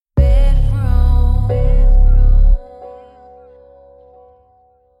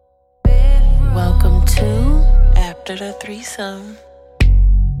After the Threesome,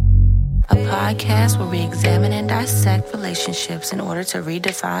 a podcast where we examine and dissect relationships in order to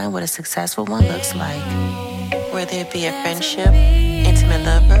redefine what a successful one looks like. Whether it be a friendship, intimate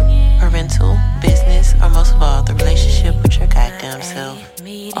lover, parental, business, or most of all, the relationship with your goddamn self.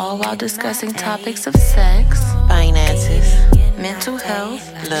 All while discussing topics of sex, finances, mental health,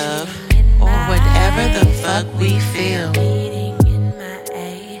 love, or whatever the fuck we feel.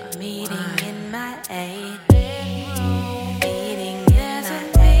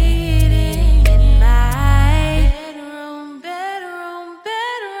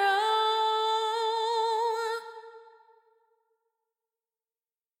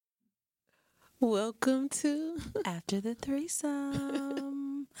 Welcome to After the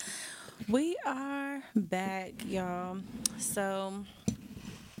Threesome. We are back, y'all. So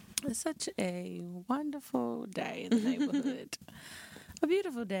it's such a wonderful day in the neighborhood. A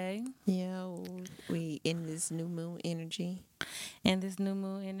beautiful day. Yeah, we in this new moon energy. And this new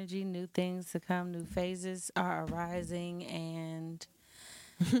moon energy, new things to come, new phases are arising, and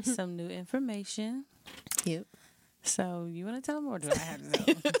some new information. Yep. So you want to tell them, or do I have to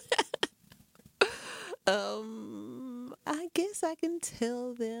tell them? I guess I can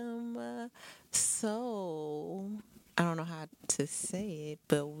tell them. So I don't know how to say it,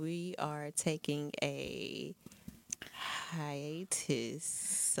 but we are taking a hiatus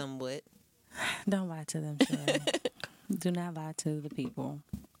somewhat. Don't lie to them, Cheryl. Do not lie to the people.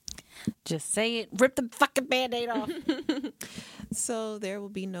 Just say it. Rip the fucking Band-Aid off. So there will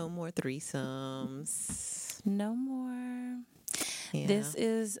be no more threesomes. No more. Yeah. This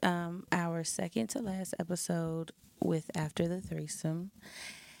is our second to last episode with After the Threesome.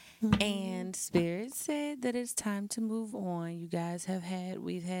 And Spirit said that it's time to move on. You guys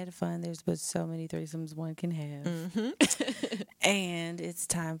we've had fun. There's but so many threesomes one can have. And it's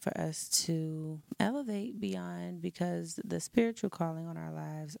time for us to elevate beyond, because the spiritual calling on our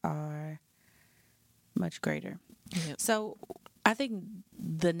lives are much greater. Yep. So I think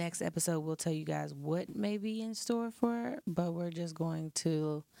the next episode will tell you guys what may be in store for, but we're just going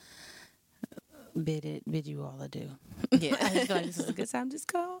to bid you all adieu. Yeah. I just feel like this is a good time to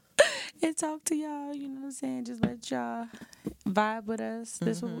just go and talk to y'all. You know what I'm saying? Just let y'all vibe with us.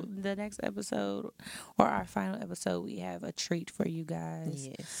 The next episode, or our final episode, we have a treat for you guys.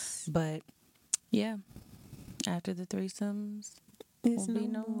 Yes. But yeah, after the threesomes, It's will be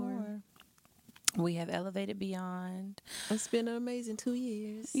no more. We have elevated beyond. It's been an amazing 2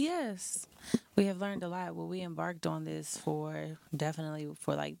 years. Yes. We have learned a lot. Well, we embarked on this definitely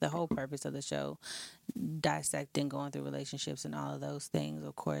for like the whole purpose of the show, dissecting, going through relationships and all of those things,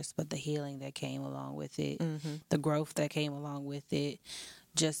 of course, but the healing that came along with it, the growth that came along with it,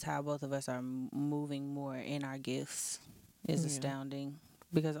 just how both of us are moving more in our gifts is astounding,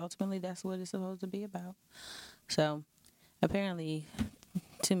 because ultimately that's what it's supposed to be about. So apparently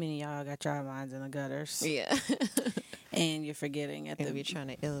too many of y'all got your minds in the gutters. Yeah. And you're forgetting we're trying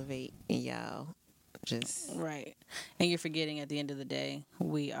to elevate, and y'all just right. And you're forgetting at the end of the day,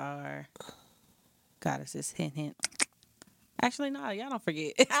 we are goddesses. Hint, hint. Actually, no, y'all don't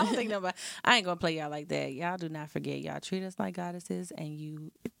forget. I don't think nobody. I ain't gonna play y'all like that. Y'all do not forget. Y'all treat us like goddesses, and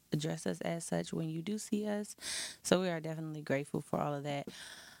you address us as such when you do see us. So we are definitely grateful for all of that.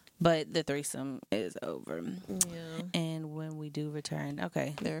 But the threesome is over. Yeah. And when we do return,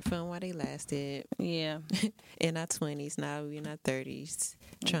 okay. They were fun while they lasted. Yeah. In our 20s, now we're in our 30s,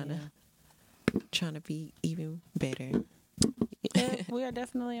 trying to be even better. Yeah, we are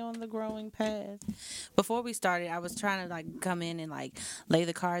definitely on the growing path. Before we started, I was trying to like come in and like lay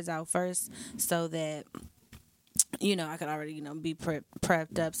the cards out first, so that I could already, be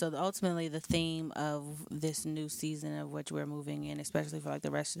prepped up. So ultimately the theme of this new season of which we're moving in, especially for like the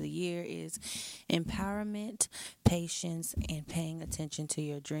rest of the year, is empowerment, patience, and paying attention to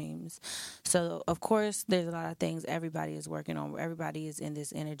your dreams. So of course there's a lot of things everybody is working on. Everybody is in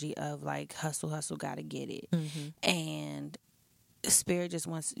this energy of like hustle, gotta get it. And Spirit just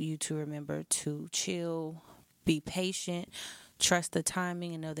wants you to remember to chill, be patient, trust the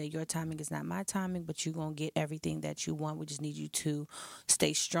timing, and know that your timing is not my timing, but you're going to get everything that you want. We just need you to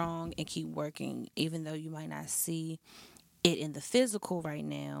stay strong and keep working. Even though you might not see it in the physical right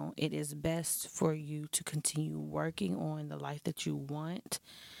now, it is best for you to continue working on the life that you want.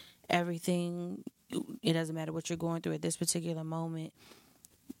 Everything, it doesn't matter what you're going through at this particular moment.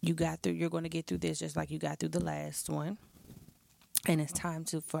 You're going to get through this just like you got through the last one. And it's time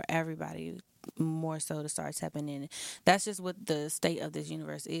for everybody more so to start tapping in. That's just what the state of this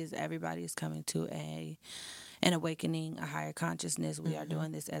universe is. Everybody is coming to an awakening, a higher consciousness. We are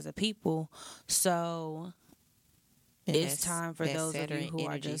doing this as a people. So And it's time for those of you Saturn who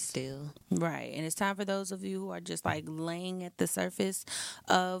are energy just still. right, and it's time for those of you who are just like laying at the surface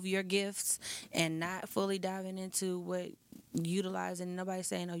of your gifts and not fully diving into what utilizing. Nobody's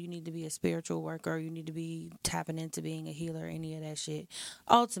saying, oh, you need to be a spiritual worker, or you need to be tapping into being a healer, any of that shit.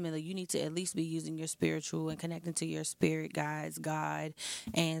 Ultimately, you need to at least be using your spiritual and connecting to your spirit guides, God,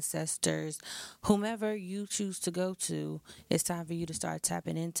 ancestors, whomever you choose to go to. It's time for you to start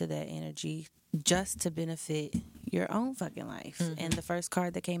tapping into that energy just to benefit your own fucking life. Mm-hmm. And the first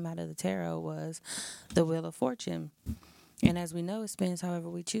card that came out of the tarot was the Wheel of Fortune. And as we know, it spins however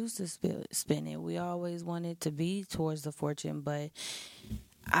we choose to spin it. We always want it to be towards the fortune, but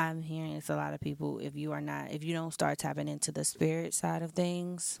I'm hearing it's a lot of people, if you don't start tapping into the spirit side of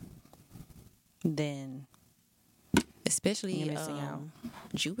things, then especially you're missing out.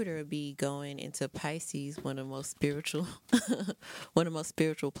 Jupiter would be going into Pisces, one of the most spiritual one of the most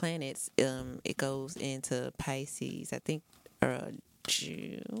spiritual planets. It goes into Pisces, I think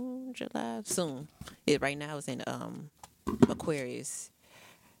June, July, soon. It right now is in Aquarius,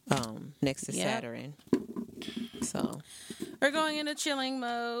 next to Saturn. So we're going into chilling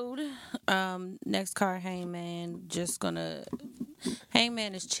mode. Next card, Hangman.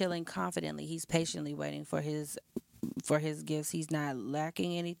 Hangman is chilling confidently. He's patiently waiting for his gifts. He's not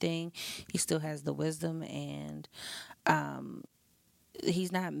lacking anything. He still has the wisdom, and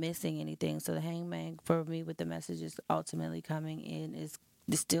he's not missing anything. So the Hangman, for me, with the message is ultimately coming in is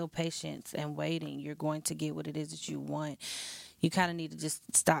still patience and waiting. You're going to get what it is that you want. You kind of need to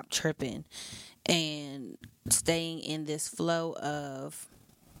just stop tripping and staying in this flow. I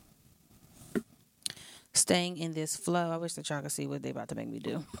wish that y'all could see what they about to make me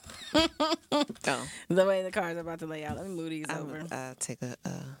do. oh, The way the cards are about to lay out. Let me move these over. I'll take a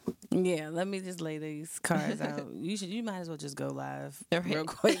Yeah, let me just lay these cards out. You might as well just go live right. real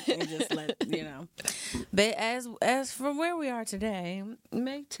quick and just let you know. But as from where we are today,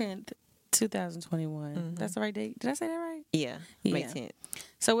 May 10th, 2021. Mm-hmm. That's the right date. Did I say that right? Yeah, May 10th.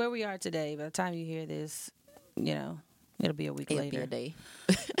 So where we are today, by the time you hear this, it'll be a week later. It'll be a day.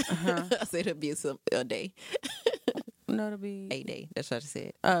 Uh-huh. I said it'll be a day. No, it'll be a day. That's what I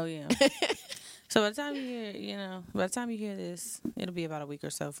said. Oh yeah. So by the time you hear this, it'll be about a week or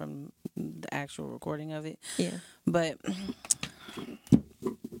so from the actual recording of it. Yeah. But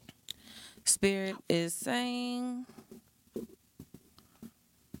Spirit is saying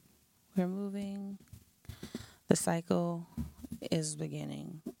we're moving. The cycle is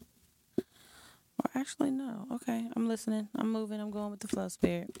beginning. Or actually, no. Okay, I'm listening. I'm moving. I'm going with the flow,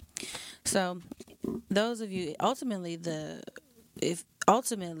 Spirit. So those of you, ultimately, it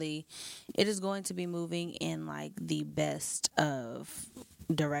is going to be moving in like the best of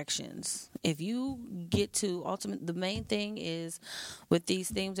directions. If you get to the main thing is with these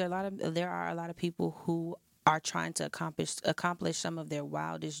themes, there are a lot of people who are trying to accomplish some of their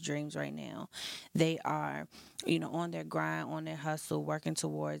wildest dreams right now. They are, on their grind, on their hustle, working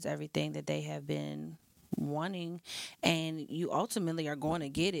towards everything that they have been wanting, and you ultimately are going to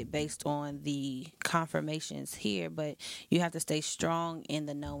get it based on the confirmations here, but you have to stay strong in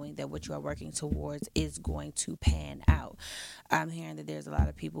the knowing that what you are working towards is going to pan out. I'm hearing that there's a lot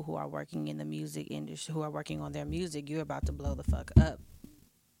of people who are working in the music industry, who are working on their music. You're about to blow the fuck up,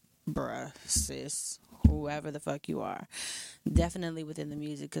 bruh, sis, whoever the fuck you are. Definitely within the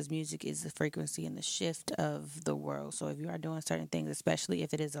music, because music is the frequency and the shift of the world. So if you are doing certain things, especially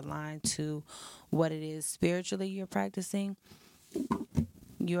if it is aligned to what it is spiritually you're practicing,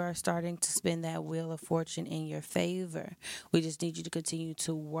 you are starting to spin that wheel of fortune in your favor. We just need you to continue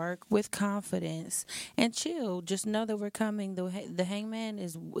to work with confidence and chill. Just know that we're coming. The hangman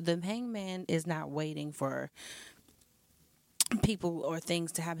is not waiting for people or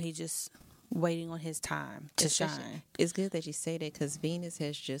things to happen. He just waiting on his time to shine. It's good that you say that, because Venus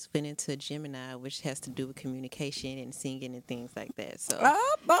has just went into Gemini, which has to do with communication and singing and things like that. So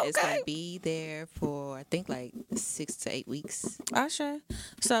it's going to be there for, I think, like 6 to 8 weeks. Sure.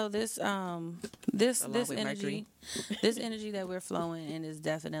 So this energy, this energy that we're flowing in is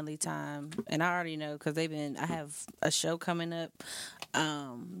definitely time. And I already know, because I have a show coming up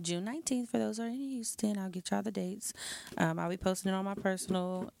June 19th. For those who are in Houston, I'll get y'all the dates. I'll be posting it on my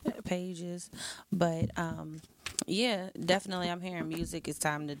personal pages. But yeah, definitely I'm hearing music. It's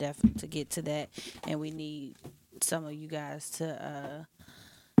time to get to that, and we need some of you guys to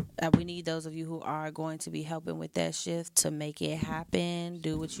we need those of you who are going to be helping with that shift to make it happen.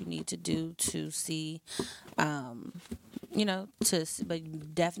 Do what you need to do to see but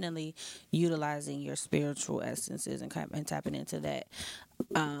definitely utilizing your spiritual essences and tapping into that.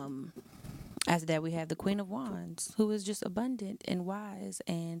 After that, we have the Queen of Wands, who is just abundant and wise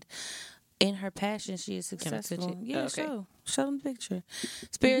and in her passion, she is successful. Yeah, okay. show them the picture.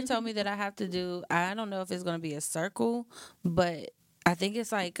 Spirit told me that I have to do. I don't know if it's gonna be a circle, but I think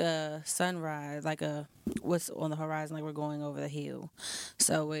it's like a sunrise, like a what's on the horizon, like we're going over the hill.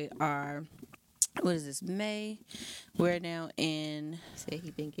 So we are. What is this? May. We're now in. Said he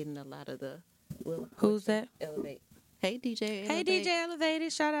been getting a lot of the. Will of Who's Fortune that? Elevate. Hey DJ. Hey Elevate. DJ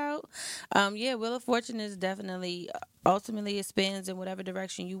Elevated, shout out. Yeah, Wheel of Fortune is definitely ultimately it spins in whatever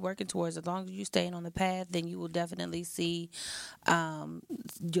direction you working towards. As long as you staying on the path, then you will definitely see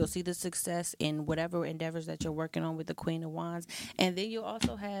you'll see the success in whatever endeavors that you're working on with the Queen of Wands. And then you'll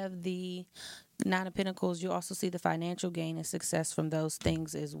also have the Nine of Pentacles. You also see the financial gain and success from those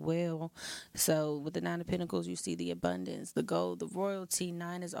things as well. So with the Nine of Pentacles, you see the abundance, the gold, the royalty.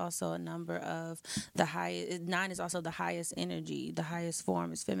 Nine is also a number of the highest. Nine is also the highest energy. The highest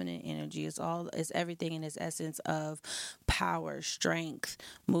form is feminine energy. It's everything in its essence of power, strength,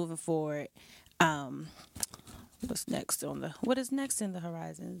 moving forward. What is next in the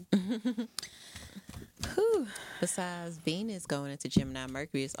horizon? Whew. Besides Venus going into Gemini,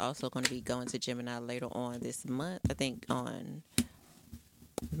 Mercury is also going to be going to Gemini later on this month. I think on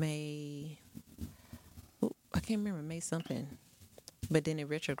May. I can't remember, May something. But then it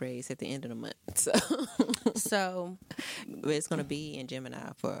retrogrades at the end of the month. So it's going to be in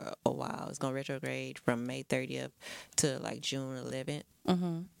Gemini for a while. It's going to retrograde from May 30th to like June 11th.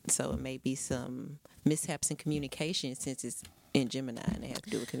 Mm-hmm. So it may be some mishaps in communication since it's in Gemini and they have to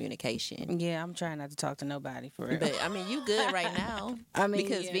do with communication. Yeah, I'm trying not to talk to nobody for real. But I mean, you good right now. I mean,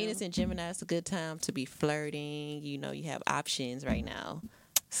 because yeah. Venus in Gemini is a good time to be flirting. You know, you have options right now.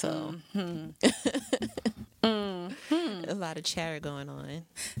 So a lot of chatter going on.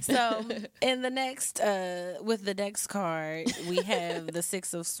 So in the next with the next card, we have the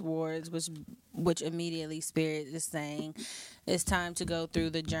Six of Swords, which immediately Spirit is saying it's time to go through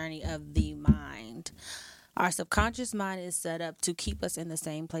the journey of the mind. Our subconscious mind is set up to keep us in the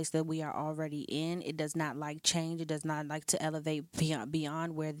same place that we are already in. It does not like change. It does not like to elevate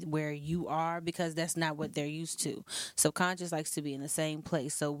beyond where you are, because that's not what they're used to. Subconscious likes to be in the same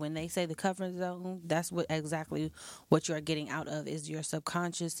place. So when they say the comfort zone, that's exactly what you are getting out of, is your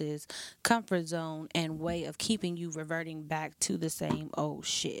subconscious's comfort zone and way of keeping you reverting back to the same old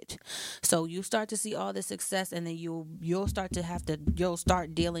shit. So you start to see all the success, and then you'll start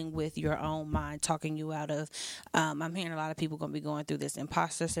dealing with your own mind talking you out of. I'm hearing a lot of people going to be going through this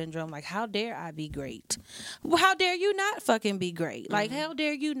imposter syndrome. Like, how dare I be great? Well, how dare you not fucking be great? Like, how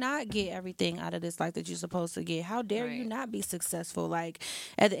dare you not get everything out of this life that you're supposed to get? How dare you not be successful? Like,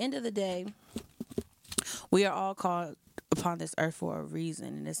 at the end of the day, we are all called upon this earth for a reason,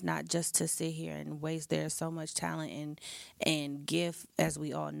 and it's not just to sit here and waste. There's so much talent and gift, as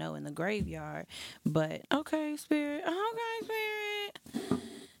we all know, in the graveyard. But okay, Spirit.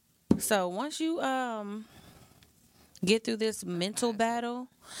 So once you get through this mental battle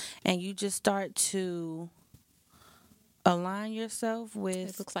and you just start to align yourself with,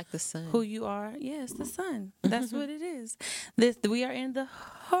 it looks like the sun, who you are. Yes, the sun. That's what it is. We are in the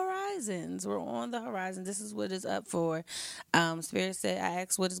horizons. We're on the horizon. This is what is up for. Spirit said, I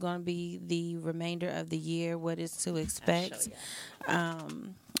asked what is going to be the remainder of the year, what is to expect.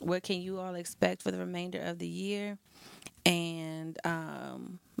 What can you all expect for the remainder of the year? And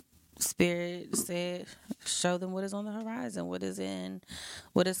Spirit said, show them what is on the horizon, what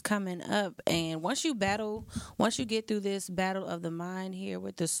is coming up. And once you get through this battle of the mind here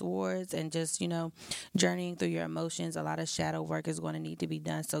with the swords and just, journeying through your emotions, a lot of shadow work is going to need to be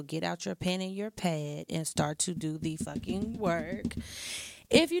done. So get out your pen and your pad and start to do the fucking work.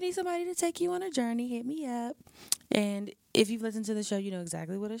 If you need somebody to take you on a journey, hit me up. And if you've listened to the show, you know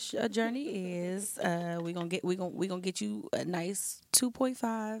exactly what a journey is. We're gonna get you a nice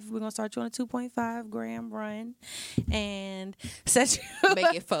 2.5. We're gonna start you on a 2.5 gram run, and set you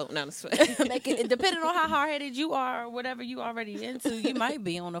make it folk. No, make it, depending on how hard headed you are or whatever you already into. You might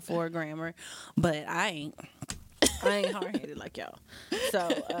be on a 4 grammer, but I ain't hard-headed like y'all.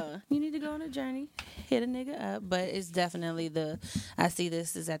 So you need to go on a journey, hit a nigga up. But it's definitely I see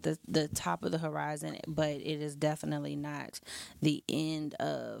this is at the top of the horizon, but it is definitely not the end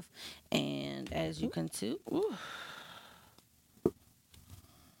of. And as you can see,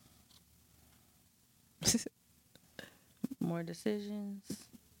 more decisions.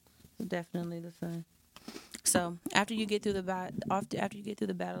 Definitely the sun. So after you get through the battle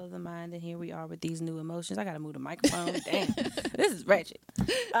of the mind, then here we are with these new emotions. I gotta move the microphone. Damn, this is wretched.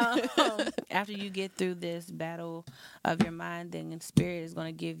 After you get through this battle of your mind, then Spirit is going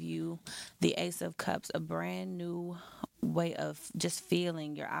to give you the Ace of Cups, a brand new way of just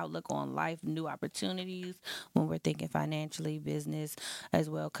feeling, your outlook on life, new opportunities. When we're thinking financially, business as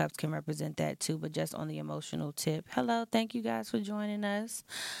well, cups can represent that too. But just on the emotional tip, hello, thank you guys for joining us.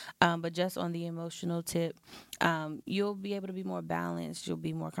 But just on the emotional tip, you'll be able to be more balanced. You'll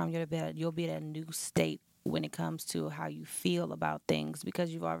be more calm. You'll be at a new state when it comes to how you feel about things,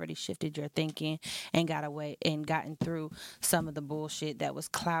 because you've already shifted your thinking and got away and gotten through some of the bullshit that was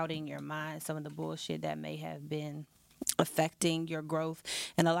clouding your mind, some of the bullshit that may have been affecting your growth.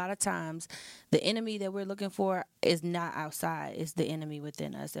 And a lot of times the enemy that we're looking for is not outside, it's the enemy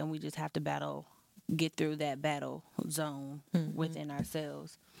within us, and we just have to get through that battle zone within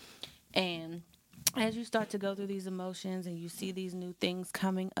ourselves. And as you start to go through these emotions and you see these new things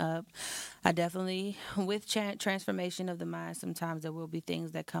coming up, I definitely, with transformation of the mind, sometimes there will be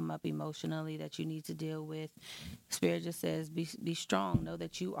things that come up emotionally that you need to deal with. Spirit just says, be strong. Know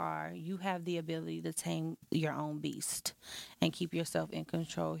that you have the ability to tame your own beast and keep yourself in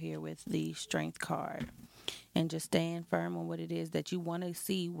control here with the strength card. And just stand firm on what it is that you want to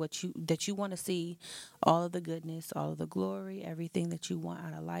see, all of the goodness, all of the glory, everything that you want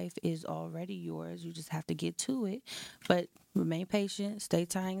out of life is already yours. You just have to get to it. But remain patient, stay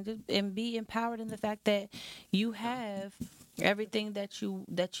tight, and be empowered in the fact that you have everything that you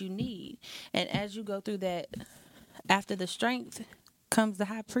need. And as you go through that, after the strength comes the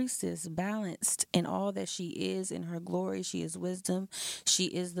high priestess, balanced in all that she is in her glory. She is wisdom. She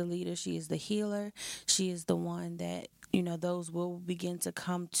is the leader. She is the healer. She is the one that, those will begin to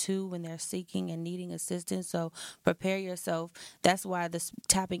come to when they're seeking and needing assistance. So prepare yourself. That's why this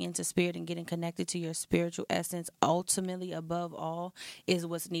tapping into spirit and getting connected to your spiritual essence, ultimately above all, is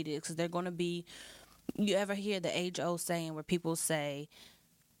what's needed. Because they're going to be, you ever hear the age-old saying where people say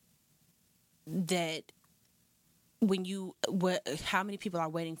that how many people are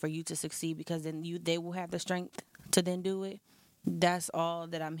waiting for you to succeed, because then they will have the strength to then do it. That's all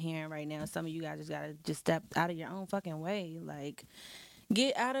that I'm hearing right now. Some of you guys just gotta step out of your own fucking way. Like,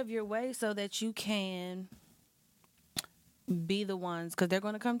 get out of your way so that you can be the ones, because they're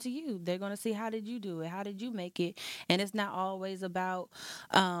going to come to you. They're going to see, how did you do it? How did you make it? And it's not always about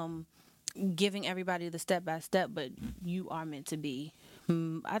giving everybody the step by step, but you are meant to be.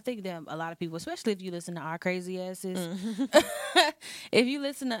 I think that a lot of people, especially if you listen to our crazy asses, if you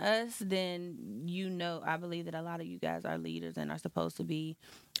listen to us, then I believe that a lot of you guys are leaders and are supposed to be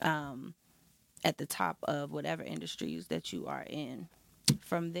at the top of whatever industries that you are in.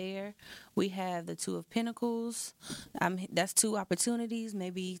 From there, we have the Two of Pentacles. That's two opportunities,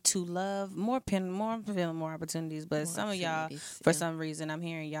 maybe to love more. I'm feeling more opportunities, but some of y'all, for some reason, I'm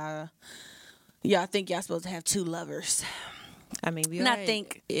hearing y'all think y'all supposed to have two lovers. I mean,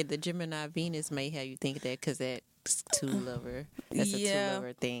 the Gemini Venus may have you think that because that's two lover. That's a two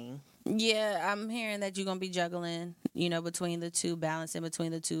lover thing. Yeah, I'm hearing that you're going to be juggling, between the two, balancing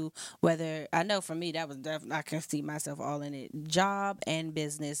between the two. Whether, I know for me, that was definitely, I can see myself all in it. Job and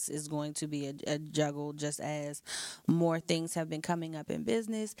business is going to be a juggle, just as more things have been coming up in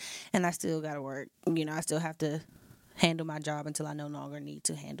business. And I still got to work. I still have to handle my job until I no longer need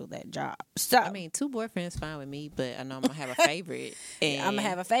to handle that job. So I mean, two boyfriends fine with me, but I know I'm gonna have a favorite. And I'm gonna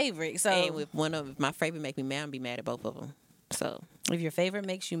have a favorite. So and if my favorite make me mad, I'm gonna be mad at both of them. So if your favorite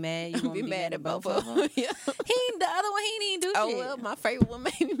makes you mad, you're gonna be mad at both of them. Yeah. The other one, he didn't do shit. Oh well, my favorite one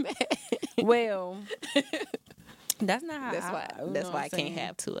made me mad. Well, that's not how. That's why I can't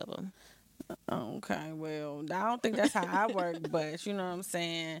have two of them. Okay, well, I don't think that's how I work, but you know what I'm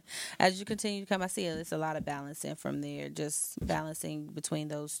saying. As you continue to come, I see it's a lot of balancing from there. Just balancing between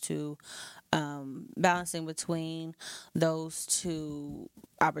those two,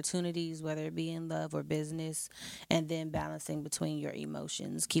 opportunities, whether it be in love or business, and then balancing between your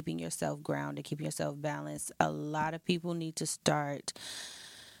emotions, keeping yourself grounded, keeping yourself balanced. A lot of people need to start.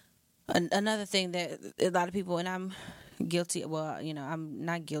 Another thing that a lot of people, and I'm guilty, I'm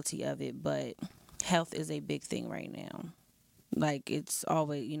not guilty of it, but health is a big thing right now. Like, it's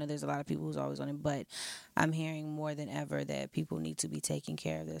always, there's a lot of people who's always on it, but I'm hearing more than ever that people need to be taking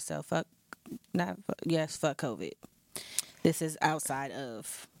care of themselves. Fuck COVID. This is outside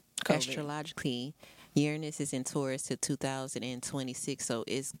of COVID. Astrologically, Uranus is in Taurus to 2026, so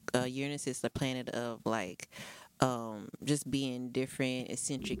Uranus is the planet of like just being different,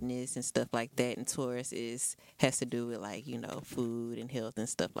 eccentricness and stuff like that. And Taurus has to do with like, food and health and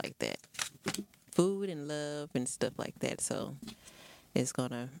stuff like that. Food and love and stuff like that. So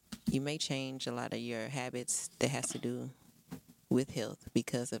you may change a lot of your habits that has to do with health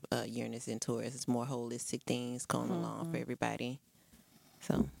because of Uranus and Taurus. It's more holistic things going along for everybody.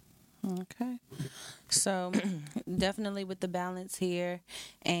 So Okay. So definitely with the balance here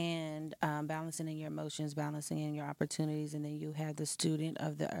and balancing in your emotions, balancing in your opportunities, and then you have the student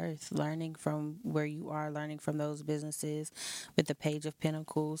of the earth learning from where you are, learning from those businesses with the Page of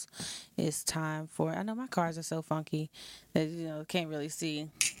Pentacles. It's time for, I know my cards are so funky that, can't really see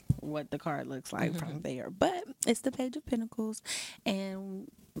what the card looks like from there, but it's the Page of Pentacles. And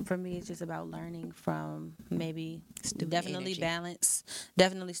for me, it's just about learning from maybe definitely energy. balance,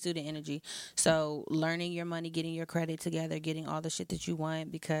 definitely student energy. So learning your money, getting your credit together, getting all the shit that you want,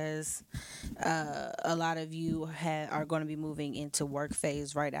 because a lot of you are going to be moving into work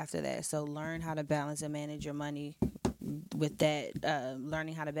phase right after that. So learn how to balance and manage your money with that,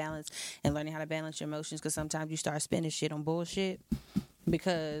 learning how to balance and learning how to balance your emotions, because sometimes you start spending shit on bullshit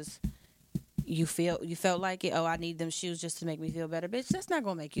because you felt like it. Oh, I need them shoes just to make me feel better. Bitch, that's not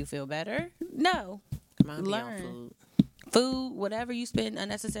gonna make you feel better. No. Mine be on Learn. food. Food, whatever you spend,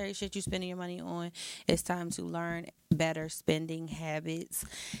 unnecessary shit you spending your money on, it's time to learn better spending habits,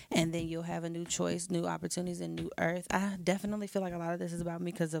 and then you'll have a new choice, new opportunities, and new earth. I definitely feel like a lot of this is about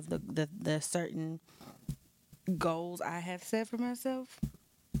me because of the certain goals I have set for myself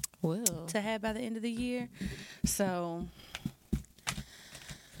Well, to have by the end of the year. So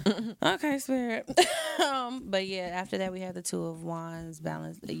okay, spirit. But yeah, after that we have the Two of Wands,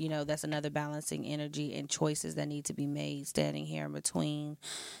 balance. That's another balancing energy and choices that need to be made, standing here in between,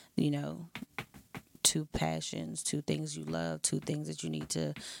 two passions, two things you love, two things that you need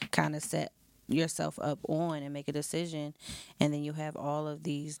to kind of set yourself up on and make a decision. And then you have all of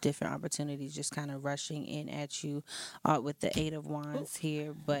these different opportunities just kind of rushing in at you, with the Eight of Wands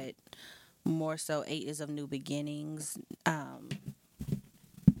here. But more so, 8 is of new beginnings.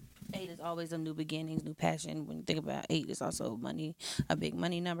 8 is always a new beginnings, new passion. When you think about 8, it's also money, a big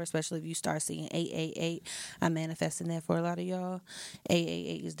money number, especially if you start seeing 888. I'm manifesting that for a lot of y'all.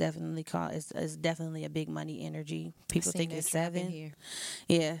 888 is definitely is definitely a big money energy. People think it's 7. Here.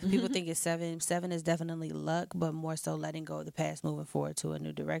 Yeah, people think it's 7. 7 is definitely luck, but more so letting go of the past, moving forward to a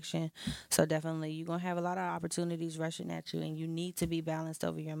new direction. So definitely you're going to have a lot of opportunities rushing at you, and you need to be balanced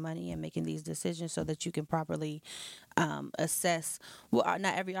over your money and making these decisions so that you can properly assess. Well,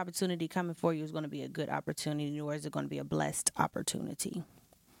 not every opportunity coming for you is going to be a good opportunity, nor is it going to be a blessed opportunity.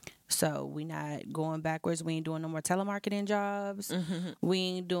 So we not going backwards. We ain't doing no more telemarketing jobs. We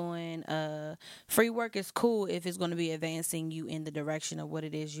ain't doing free work is cool if it's going to be advancing you in the direction of what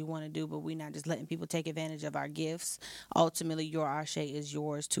it is you want to do, but we not just letting people take advantage of our gifts. Ultimately, your ashe is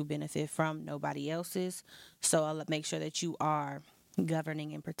yours to benefit from, nobody else's. So I'll make sure that you are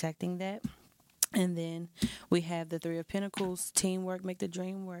governing and protecting that. And then we have the Three of Pentacles, teamwork, make the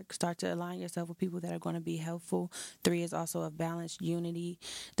dream work. Start to align yourself with people that are going to be helpful. 3 is also of balance, unity,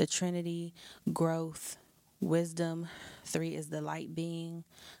 the Trinity, growth, wisdom. 3 is the light being.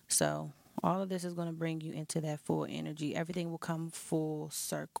 So all of this is going to bring you into that full energy. Everything will come full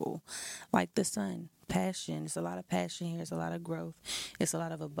circle, like the sun. Passion. It's a lot of passion here. It's a lot of growth. It's a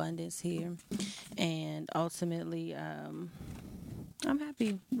lot of abundance here. And ultimately, I'm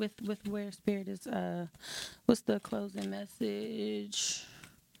happy with where spirit is. What's the closing message?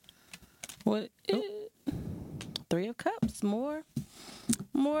 What? 3 of Cups. More.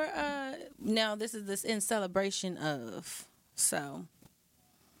 Now this is in celebration of. So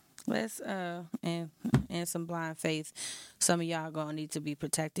let's and some blind faith. Some of y'all gonna need to be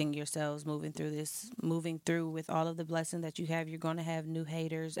protecting yourselves moving through with all of the blessing that you have. You're gonna have new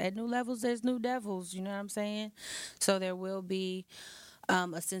haters at new levels. There's new devils. You know what I'm saying? So there will be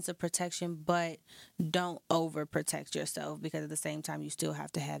a sense of protection, but don't overprotect yourself, because at the same time you still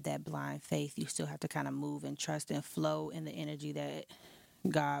have to have that blind faith. You still have to kind of move and trust and flow in the energy that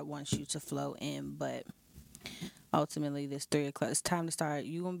God wants you to flow in. But ultimately, this 3 o'clock, it's time to start.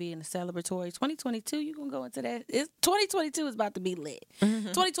 You're going to be in the celebratory 2022. You're going to go into that. 2022 is about to be lit.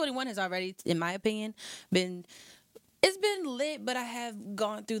 2021 has already, in my opinion, it's been lit, but I have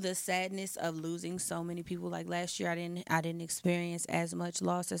gone through the sadness of losing so many people. Like last year, I didn't experience as much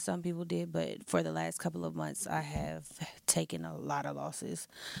loss as some people did, but for the last couple of months, I have taken a lot of losses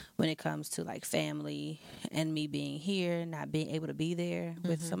when it comes to like family and me being here, not being able to be there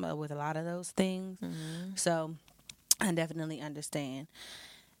with a lot of those things. So I definitely understand.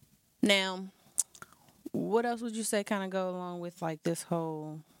 Now, what else would you say kind of go along with like this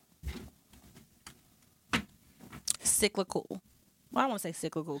whole cyclical? Well, I don't want to say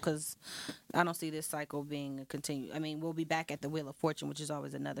cyclical because I don't see this cycle being a continue. I mean, we'll be back at the Wheel of Fortune, which is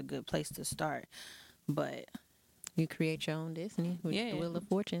always another good place to start. But you create your own destiny with the Wheel of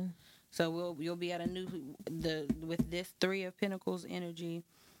Fortune. So you'll be at with this 3 of Pentacles energy.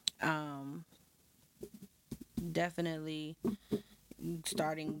 Definitely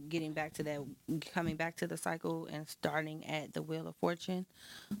getting back to that, coming back to the cycle and starting at the Wheel of Fortune.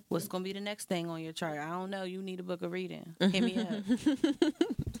 What's going to be the next thing on your chart? I don't know. You need a book of reading. Hit me up.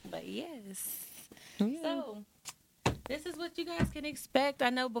 But yes. Yeah. So, this is what you guys can expect. I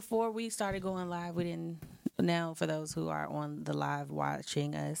know before we started going live, we didn't. Now, for those who are on the live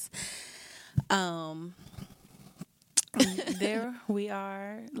watching us, there we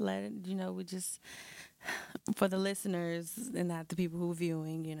are. We just, for the listeners and not the people who are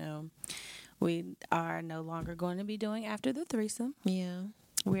viewing, we are no longer going to be doing After the Threesome. Yeah.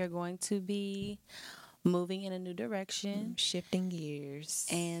 We are going to be moving in a new direction, shifting gears,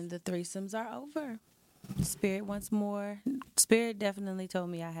 and the threesomes are over. Spirit wants more. Spirit definitely told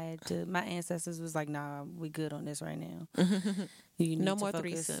me I had to. My ancestors was like, "Nah, we good on this right now. You need no to more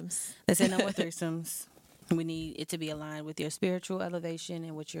focus." threesomes. They said no more threesomes. We need it to be aligned with your spiritual elevation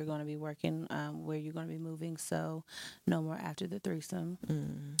and what you're going to be working, where you're going to be moving. So, no more After the Threesome.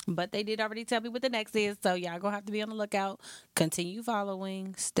 But they did already tell me what the next is. So, y'all going to have to be on the lookout. Continue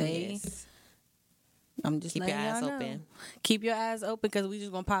following. Stay. Yes. I'm just keep your eyes know. open. Keep your eyes open because we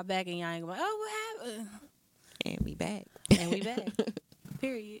just going to pop back and y'all ain't going to be like, oh, what happened? And we back. And we back.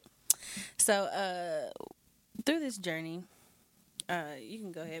 Period. So, through this journey, you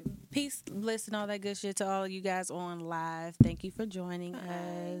can go ahead. Peace, bliss, and all that good shit to all of you guys on live. Thank you for joining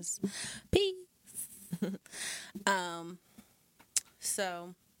us. Peace.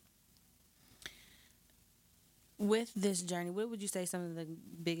 So, with this journey, what would you say some of the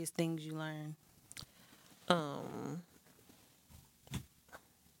biggest things you learned?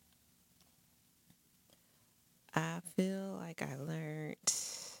 I feel like I learned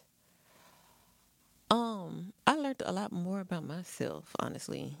a lot more about myself,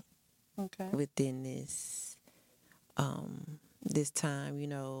 honestly. Okay. Within this time,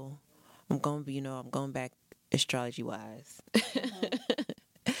 I'm going back astrology wise.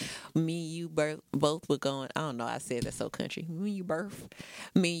 Me and you both were going, I don't know, I said that's so country. Me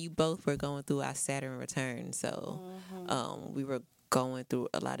and you both were going through our Saturn return. So we were going through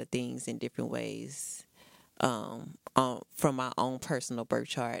a lot of things in different ways. From our own personal birth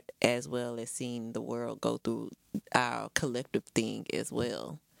chart, as well as seeing the world go through our collective thing as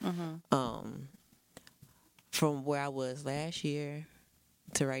well. From where I was last year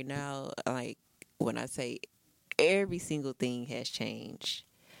to right now, like when I say every single thing has changed.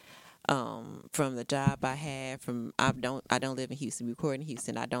 From the job I had, I don't live in Houston. We record in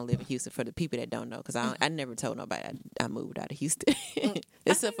Houston. I don't live in Houston for the people that don't know, because I never told nobody I moved out of Houston.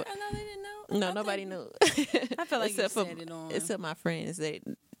 Except for, I know they didn't know. No, nobody knew. I feel like except you said it on. Except my friends.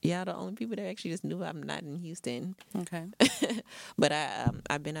 Y'all the only people that actually just knew I'm not in Houston. Okay. But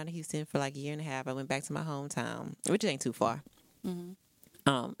I've been out of Houston for like a year and a half. I went back to my hometown, which ain't too far. In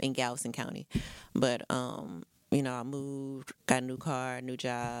Galveston County. But I moved, got a new car, new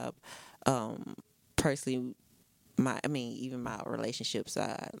job. Personally, even my relationships,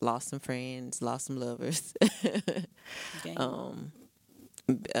 I lost some friends, lost some lovers.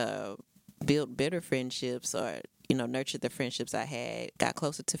 Built better friendships, or nurtured the friendships I had, got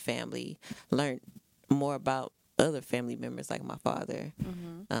closer to family, learned more about other family members like my father,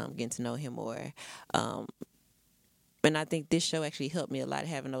 getting to know him more. And I think this show actually helped me a lot,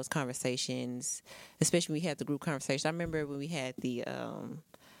 having those conversations, especially when we had the group conversation. I remember when we had the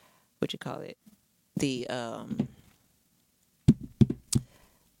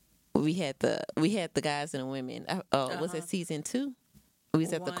we had the guys and the women. Was it season 2? We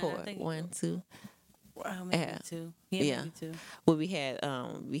was at the core. 1, 2. Maybe 2. Yeah, maybe 2. Well, we had I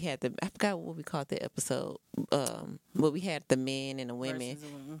forgot what we called the episode. Well, we had the men and the women.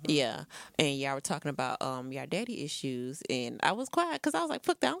 Yeah, and y'all were talking about y'all daddy issues, and I was quiet because I was like,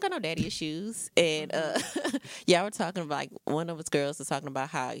 fuck that, I don't got no daddy issues. And y'all were talking about, like, one of us girls was talking about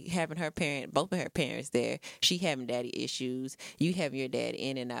how having both of her parents there, she having daddy issues, you having your dad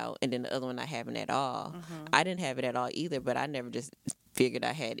in and out, and then the other one not having it at all. I didn't have it at all either, but I never just figured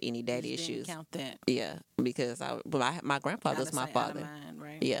I had any daddy issues. Didn't count that. Yeah, because my grandfather was my father. Mind,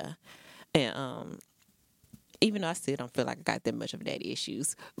 right? Yeah, and even though I still don't feel like I got that much of daddy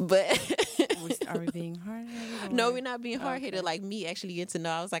issues, but are we being hard-headed? No, we're not being hard-headed. Okay. Like, me actually getting to know,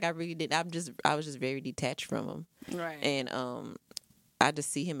 I was like, I really didn't. I was just very detached from him, right? And I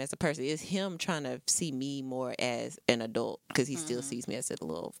just see him as a person. It's him trying to see me more as an adult, because he still sees me as a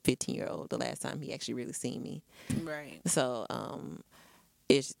little 15-year-old. The last time he actually really seen me, right? So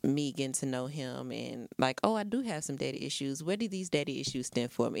it's me getting to know him, and like, oh, I do have some daddy issues. Where do these daddy issues stem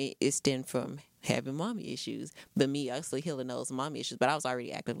from? It stem from having mommy issues, but me actually healing those mommy issues. But I was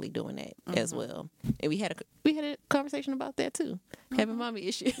already actively doing that as well, and we had a conversation about that too, having mommy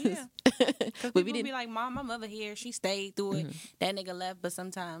issues. Yeah. Because But people be like, Mom, my mother here, she stayed through it. That nigga left, but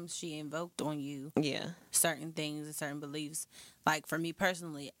sometimes she invoked on you certain things and certain beliefs. Like, for me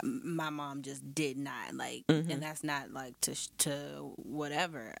personally, my mom just did not, like, and that's not, like, to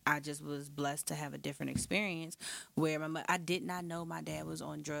whatever. I just was blessed to have a different experience where I did not know my dad was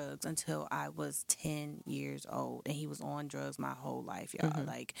on drugs until I was 10 years old, and he was on drugs my whole life, y'all.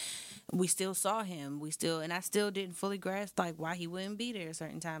 Like, we still saw him. And I still didn't fully grasp, like, why he wouldn't be there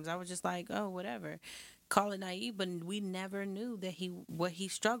certain times. I was just like, oh, whatever. Call it naive, but we never knew that what he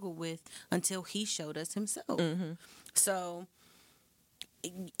struggled with until he showed us himself. So...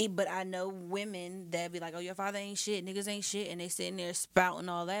 But I know women that be like, oh, your father ain't shit, niggas ain't shit, and they sitting there spouting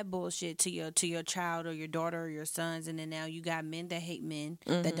all that bullshit to your child or your daughter or your sons, and then now you got men that hate men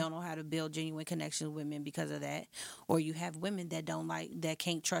that don't know how to build genuine connections with women because of that, or you have women that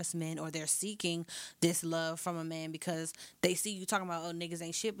can't trust men, or they're seeking this love from a man because they see you talking about, oh, niggas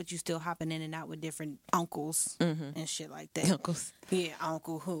ain't shit, but you still hopping in and out with different uncles and shit like that. Uncles. Yeah,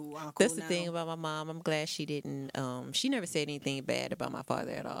 uncle who, uncle That's no. the thing about my mom. I'm glad she didn't. She never said anything bad about my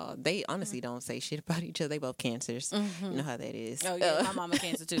father at all. They honestly don't say shit about each other. They both cancers. You know how that is. Oh yeah, my mama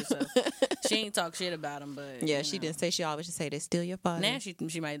cancer too, so she ain't talk shit about him. But yeah, she didn't say. She always just say that's still your father. Now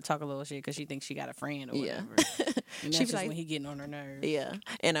she might talk a little shit because she thinks she got a friend or whatever. And that's She be just like, when he getting on her nerves. Yeah,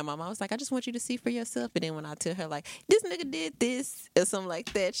 and my mom was like, I just want you to see for yourself. And then when I tell her like, this nigga did this or something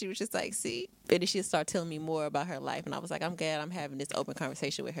like that, she was just like, see. And then she'd start telling me more about her life, and I was like, I'm glad I'm having this open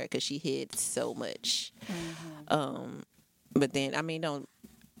conversation with her because she hid so much. But then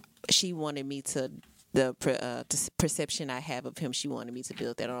she wanted me to the perception I have of him. She wanted me to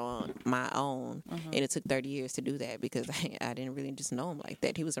build that on my own, and it took 30 years to do that because I didn't really just know him like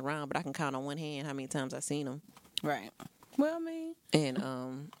that. He was around, but I can count on one hand how many times I've seen him. Right. Well, I mean,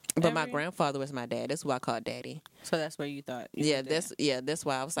 and but my grandfather was my dad. That's who I called daddy. So that's where you thought. That's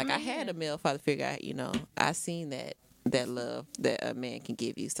why I was like, I had a male father figure. I seen that love that a man can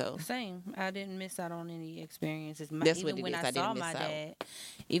give you. So same. I didn't miss out on any experiences. That's what it is. I didn't miss out.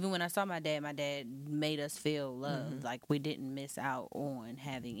 Even when I saw my dad made us feel loved. Like we didn't miss out on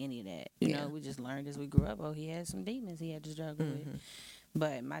having any of that. You know, we just learned as we grew up. Oh, he had some demons he had to struggle with.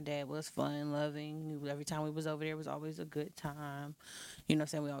 But my dad was fun, loving. Every time we was over there, it was always a good time. You know what I'm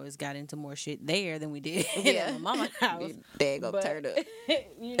saying? We always got into more shit there than we did at my mama's house. Dad go turn up.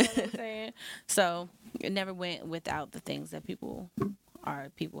 You know what I'm saying? So it never went without the things that people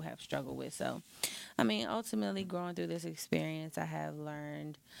have struggled with. So, I mean, ultimately, growing through this experience, I have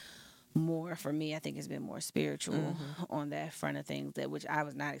learned more. For me, I think it's been more spiritual on that front of things, which I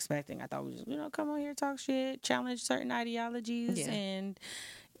was not expecting. I thought we just, come on here, talk shit, challenge certain ideologies, and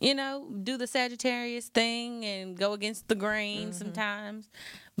do the Sagittarius thing and go against the grain sometimes.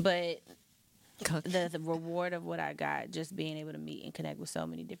 But the reward of what I got, just being able to meet and connect with so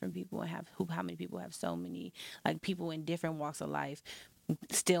many different people, and how many people have so many, like, people in different walks of life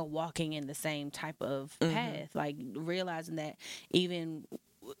still walking in the same type of path, like realizing that even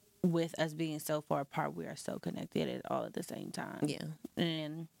with us being so far apart, we are so connected all at the same time. Yeah.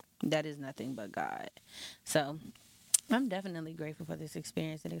 And that is nothing but God. So I'm definitely grateful for this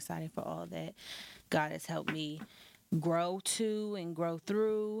experience and excited for all that God has helped me grow to and grow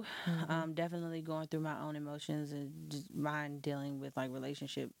through. Definitely going through my own emotions and just mine dealing with like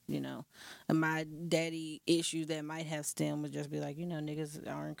relationship, and my daddy issues that might have stemmed would just be like,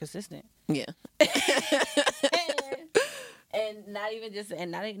 niggas aren't consistent. Yeah. And not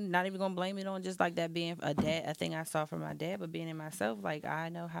even gonna blame it on just like that being a thing I saw from my dad, but being in myself, like I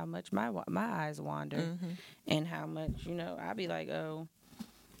know how much my eyes wander, and how much I be like, oh,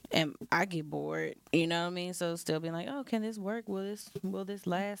 and I get bored, you know what I mean? So still being like, oh, can this work? Will this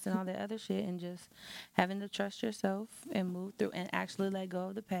last? And all that other shit, and just having to trust yourself and move through and actually let go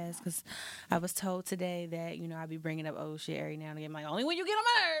of the past. Because I was told today that I be bringing up old shit every now and again, like only when you get on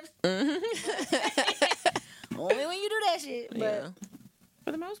my nerves. Only when you do that shit. But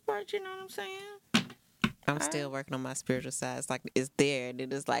for the most part, you know what I'm saying? I'm still working on my spiritual side. It's like it's there, and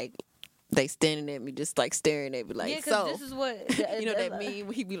it is like they standing at me, just like staring at me, like, yeah, so. This is what that meme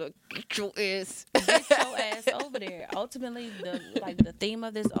when he be like, get your ass over there. Ultimately, the theme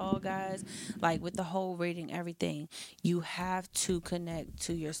of this all, guys, like with the whole reading, everything, you have to connect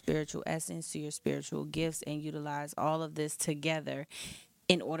to your spiritual essence, to your spiritual gifts, and utilize all of this together.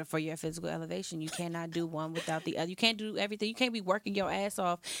 In order for your physical elevation, you cannot do one without the other. You can't do everything. You can't be working your ass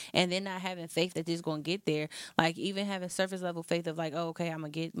off and then not having faith that this is going to get there. Like, even having surface level faith of like, oh, okay, I'm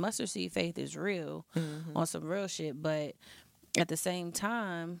going to get mustard seed faith is real on some real shit. But at the same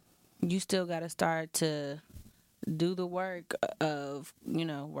time, you still got to start to do the work of, you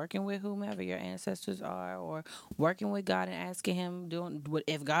know, working with whomever your ancestors are, or working with God and asking him, doing what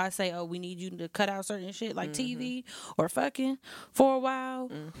if God say, oh, we need you to cut out certain shit like TV or fucking for a while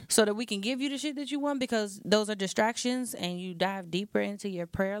so that we can give you the shit that you want, because those are distractions, and you dive deeper into your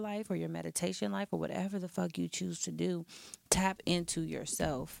prayer life or your meditation life or whatever the fuck you choose to do. Tap into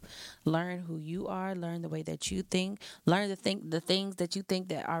yourself, learn who you are, learn the way that you think, learn the things that you think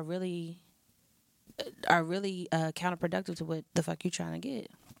that are really counterproductive to what the fuck you're trying to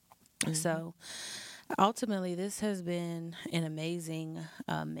get. So ultimately, this has been an amazing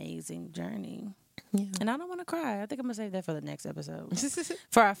journey. Yeah. And I don't want to cry. I think I'm gonna save that for the next episode,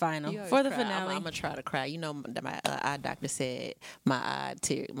 for our final, for the finale. I'm gonna try to cry. You know, my eye doctor said my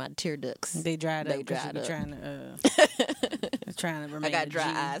tear ducts they dried up. Dried up. Trying to remain. I got dry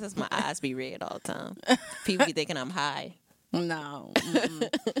eyes. That's my eyes be red all the time. People be thinking I'm high. No.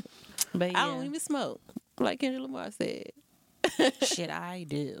 But yeah. I don't even smoke, like Kendrick Lamar said. Shit, I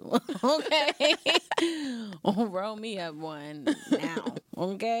do. Okay. Roll me up one now.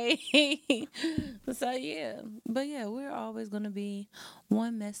 Okay. So yeah. But yeah, we're always gonna be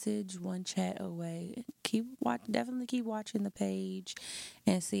one message, one chat away. Definitely keep watching the page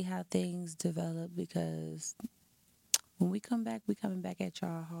and see how things develop, because when we come back, we coming back at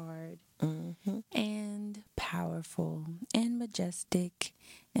y'all hard and powerful and majestic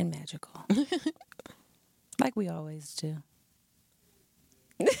and magical. Like we always do.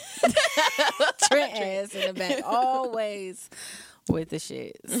 Trent ass in the back, always with the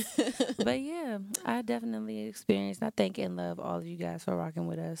shits. But yeah, I definitely experienced. I thank and love all of you guys for rocking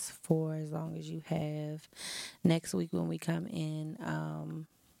with us for as long as you have. Next week when we come in,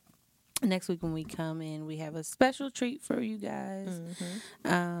 we have a special treat for you guys.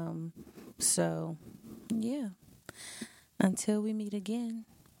 So yeah, until we meet again,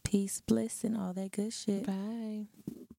 peace, bliss, and all that good shit. Bye.